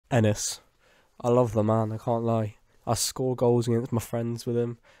Ennis. I love the man, I can't lie. I scored goals against my friends with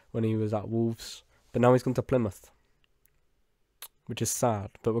him when he was at Wolves. But now he's gone to Plymouth, which is sad.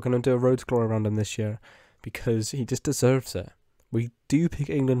 But we're going to do a road to glory around him this year because he just deserves it. We do pick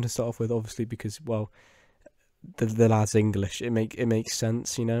England to start off with, obviously, because, well, the lad's English. It makes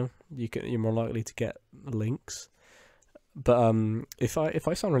sense, you know. You're more likely to get links. But if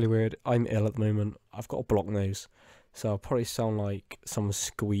I sound really weird, I'm ill at the moment. I've got a blocked nose, so I'll probably sound like someone's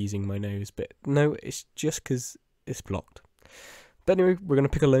squeezing my nose. But no, it's just because it's blocked. But anyway, we're going to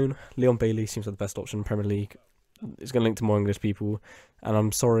pick a loan. Leon Bailey seems like the best option in Premier League. It's going to link to more English people. And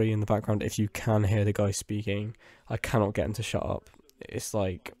I'm sorry in the background if you can hear the guy speaking. I cannot get him to shut up. It's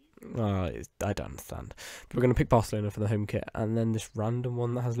like, I don't understand. But we're going to pick Barcelona for the home kit. And then this random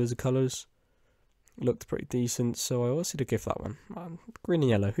one that has loads of colours. Looked pretty decent, so I also did give that one. Green and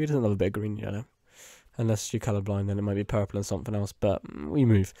yellow. Who doesn't love a bit of green and yellow? Unless you're colourblind, then it might be purple and something else. But we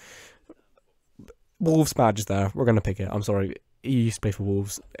move. Wolves badge is there. We're going to pick it. I'm sorry. He used to play for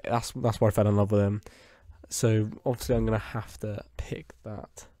Wolves. That's why I fell in love with him. So obviously I'm going to have to pick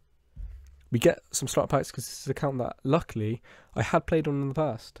that. We get some starter packs because this is an account that luckily I had played on in the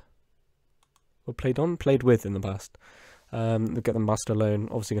past. Or played with in the past. We'll get the master loan.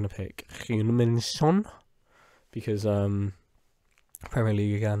 Obviously going to pick Son because Premier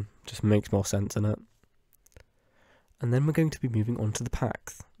League again just makes more sense in it. And then we're going to be moving on to the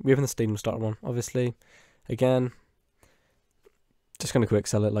packs. We have in the stadium starter one, obviously. Again, just going to quick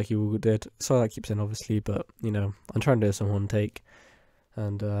sell it like you did. Sorry that keeps in, obviously, but you know I'm trying to do some one take.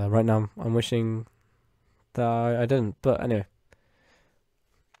 And right now I'm wishing that I didn't. But anyway,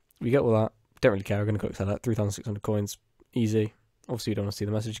 we get all that. Don't really care. We're going to quick sell it. 3,600 coins. Easy. Obviously, you don't want to see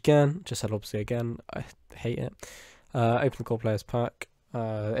the message again. Just said obviously again. I hate it. Open the core players pack.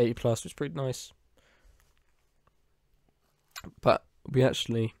 80 plus, which is pretty nice. But we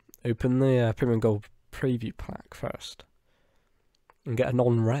actually open the Premium Gold preview pack first and get a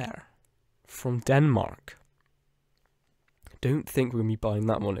non-rare from Denmark. Don't think we're going to be buying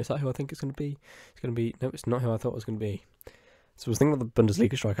that one. Is that who I think it's going to be? It's going to be... No, it's not who I thought it was going to be. So I was thinking of the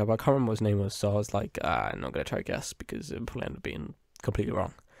Bundesliga striker, but I can't remember what his name was, so I was like, I'm not going to try to guess because it would probably end up being completely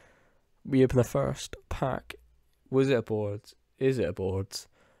wrong. We open the first pack. Was it a boards? Is it a boards?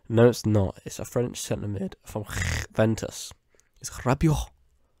 No, it's not. It's a French centre mid from Juventus. It's Rabiot.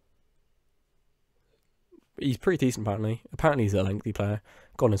 He's pretty decent, apparently. Apparently he's a lengthy player.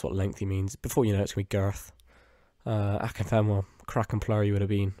 God knows what lengthy means. Before you know it's going to be girth. Akinfenwa, cracking player he would have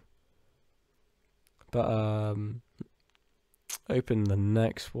been. But, open the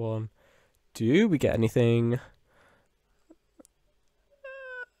next one. Do we get anything?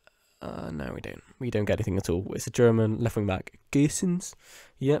 No, we don't. We don't get anything at all. It's a German left wing back. Gersens.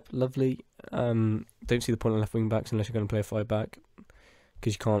 Yep, lovely. Don't see the point of left wing backs unless you're going to play a 5-back.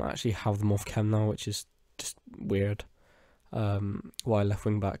 Because you can't actually have them off chem now, which is just weird. Why a left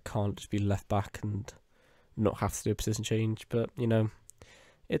wing back can't just be left back and not have to do a position change. But, you know,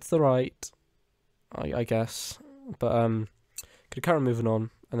 it's the right, I guess. But, could carry on moving on,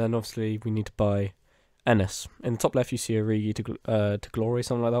 and then obviously we need to buy Ennis. In the top left, you see a Rigi to Glory,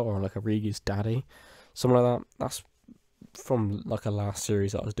 something like that, or like a Rigi's daddy, something like that. That's from like a last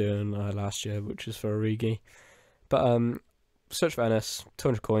series that I was doing last year, which is for a Rigi. But search for Ennis,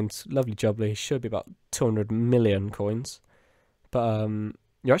 200 coins, lovely jubbly, should be about 200 million coins. But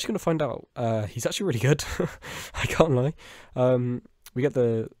you're actually going to find out he's actually really good. I can't lie. We get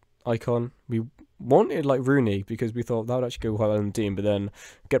the icon. We wanted like Rooney because we thought that would actually go quite well in the team, but then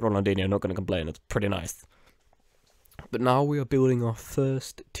get Ronaldinho, not going to complain, it's pretty nice. But now we are building our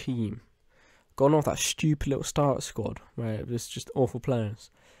first team. Gone off that stupid little starter squad where it was just awful players,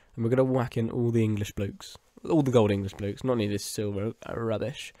 and we're going to whack in all the English blokes, all the gold English blokes, not any of this silver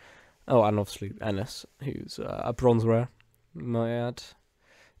rubbish. Oh, and obviously Ennis, who's a bronze rare, might add.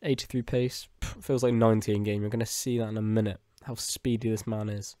 83 pace, feels like 90 in game. You're going to see that in a minute, how speedy this man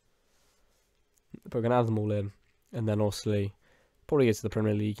is. But we're going to add them all in, and then obviously probably get to the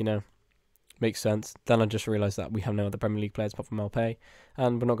Premier League, you know. Makes sense. Then I just realised that we have no other Premier League players apart from Malpay,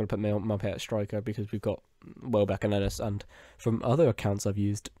 and we're not going to put Malpay at striker because we've got Welbeck and Ennis, and from other accounts I've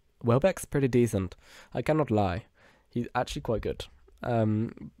used, Welbeck's pretty decent. I cannot lie. He's actually quite good.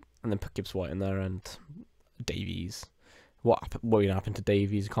 And then put Gibbs White in there and Davies. What happened to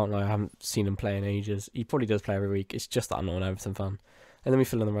Davies? I can't lie, I haven't seen him play in ages. He probably does play every week. It's just that I'm not Everton fan. And then we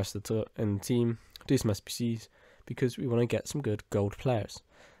fill in the rest of the team, do some SPCs, because we want to get some good gold players.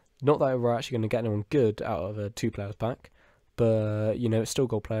 Not that we're actually going to get anyone good out of a 2-players pack, but, you know, it's still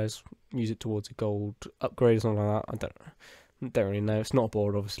gold players. Use it towards a gold upgrade or something like that. I don't really know. It's not a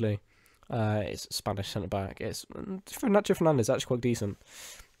board, obviously. It's Spanish centre-back. It's Nacho Fernandez, actually quite decent.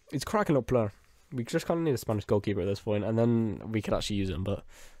 He's a cracking up player. We just kind of need a Spanish goalkeeper at this point, and then we could actually use him. But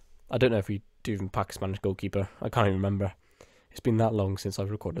I don't know if we do even pack a Spanish goalkeeper. I can't even remember. It's been that long since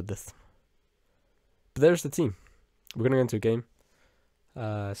I've recorded this. But there's the team. We're going to go into a game.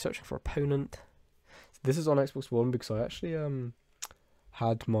 Searching for opponent. This is on Xbox One because I actually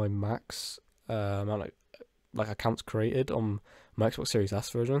had my max amount like accounts created on my Xbox Series S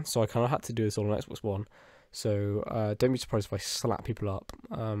version, so I kind of had to do this all on Xbox One. So don't be surprised if I slap people up.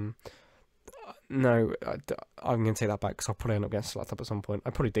 No, I'm going to take that back because I'll probably end up getting slapped up at some point. I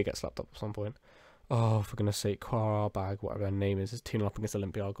probably did get slapped up at some point. Oh, for goodness sake, Qarabag, whatever her name is 2-0 up against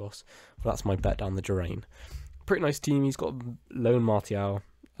Olympiacos. But that's my bet down the drain. Pretty nice team. He's got loan Martial.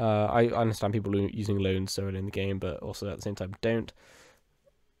 I understand people using loans so early in the game, but also at the same time don't.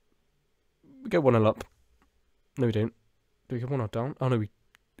 We go 1-0 up. No, we don't. Do we go 1-0 down? Oh no, we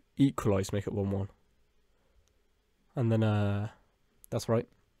equalise, make it 1-1. And then, that's right.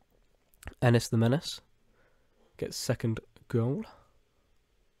 Ennis the Menace gets second goal.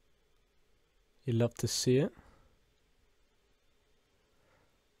 You love to see it.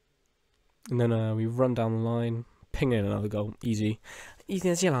 And then we run down the line, ping in another goal, easy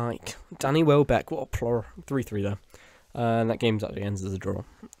as you like. Danny Welbeck, what a player. 3-3 though. And that game actually ends as a draw.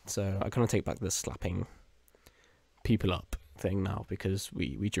 So I kind of take back the slapping people up thing now because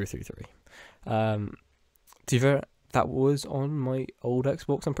we drew 3-3. To be fair, that was on my old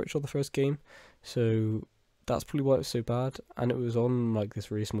Xbox, I'm pretty sure, the first game. So that's probably why it was so bad. And it was on like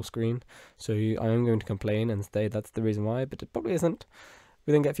this really small screen. So I am going to complain and say that's the reason why, but it probably isn't.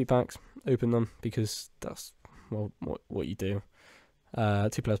 We then get a few packs, open them because that's what you do. 2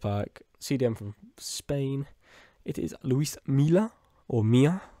 players pack, CDM from Spain. It is Luis Milla, or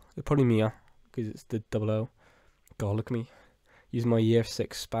Mia. Probably Mia, because it's the double O. God, look at me. Using my year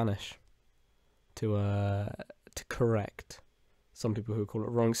 6 Spanish to correct some people who call it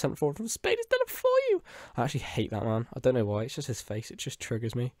wrong. Sent forward from Spain is done it for you. I actually hate that man. I don't know why. It's just his face. It just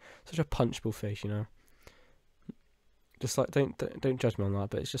triggers me. Such a punchable face, you know. Just like don't judge me on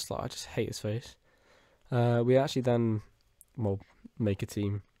that, but it's just like I just hate his face. We actually then make a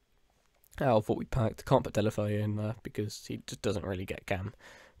team out of what we packed. Can't put Delafeu in there because he just doesn't really get cam,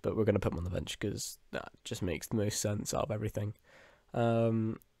 but we're going to put him on the bench because that just makes the most sense out of everything.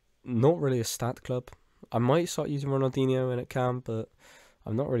 Not really a stat club. I might start using Ronaldinho in at cam, but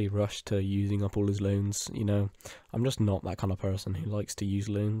I'm not really rushed to using up all his loans, you know. I'm just not that kind of person who likes to use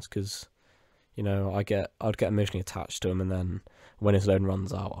loans because, you know, I'd get emotionally attached to him, and then when his loan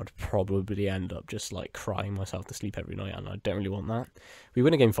runs out, I'd probably end up just like crying myself to sleep every night, and I don't really want that. We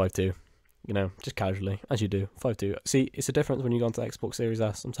win a game 5-2, you know, just casually, as you do, 5-2. See, it's a difference when you go onto Xbox Series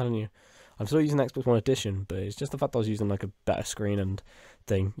S, I'm telling you. I'm still using Xbox One Edition, but it's just the fact that I was using like a better screen and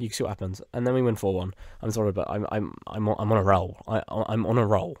thing. You can see what happens, and then we win 4-1. I'm sorry, but I'm on a roll. I'm on a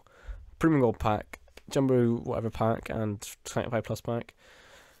roll. Premium Gold pack, Jumbo whatever pack, and 25 plus pack.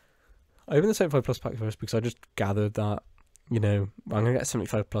 I opened the 75 plus pack first because I just gathered that, you know, I'm going to get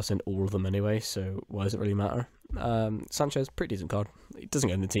 75 plus in all of them anyway, so why does it really matter? Sanchez, pretty decent card. He doesn't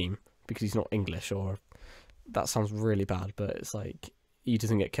go in the team because he's not English, or that sounds really bad, but it's like he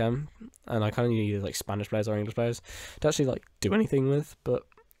doesn't get chem, and I kind of need like Spanish players or English players to actually like do anything with. But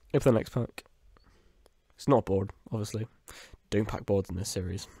open the next pack. It's not a board, obviously. Don't pack boards in this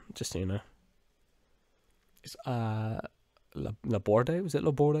series, just so you know. It's Laborde? Was it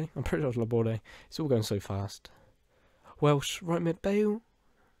Laborde? I'm pretty sure it's Laborde. It's all going so fast. Welsh, right mid, Bale?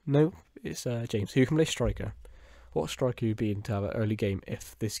 No, it's James, who can play striker. What striker would be to have an early game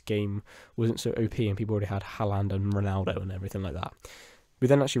if this game wasn't so OP and people already had Haaland and Ronaldo and everything like that? We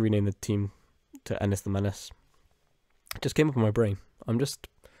then actually renamed the team to Ennis the Menace. It just came up in my brain. I'm just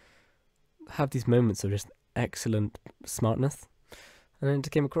have these moments of just excellent smartness, and then it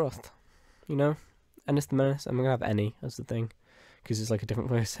just came across, you know? Ennis the Menace. I'm gonna have any as the thing because it's like a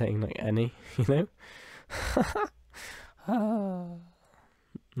different way of saying like any, you know.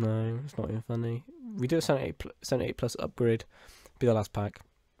 No, it's not even funny. We do a 78 plus upgrade, be the last pack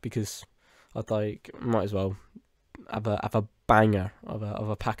because I'd like might as well have a banger of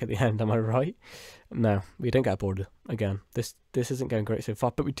a pack at the end. Am I right? No, we don't get a border again. This isn't going great so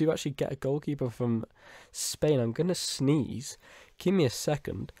far, but we do actually get a goalkeeper from Spain. I'm gonna sneeze. Give me a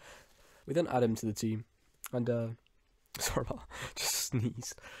second. We then add him to the team, and sorry about that, just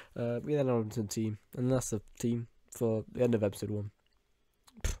sneezed. We then add him to the team, and that's the team for the end of episode 1.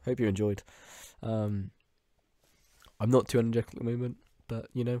 Hope you enjoyed. I'm not too energetic at the moment, but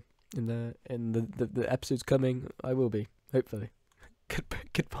you know, in the episodes coming, I will be, hopefully.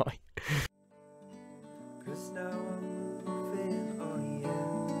 Goodbye. 'Cause now I'm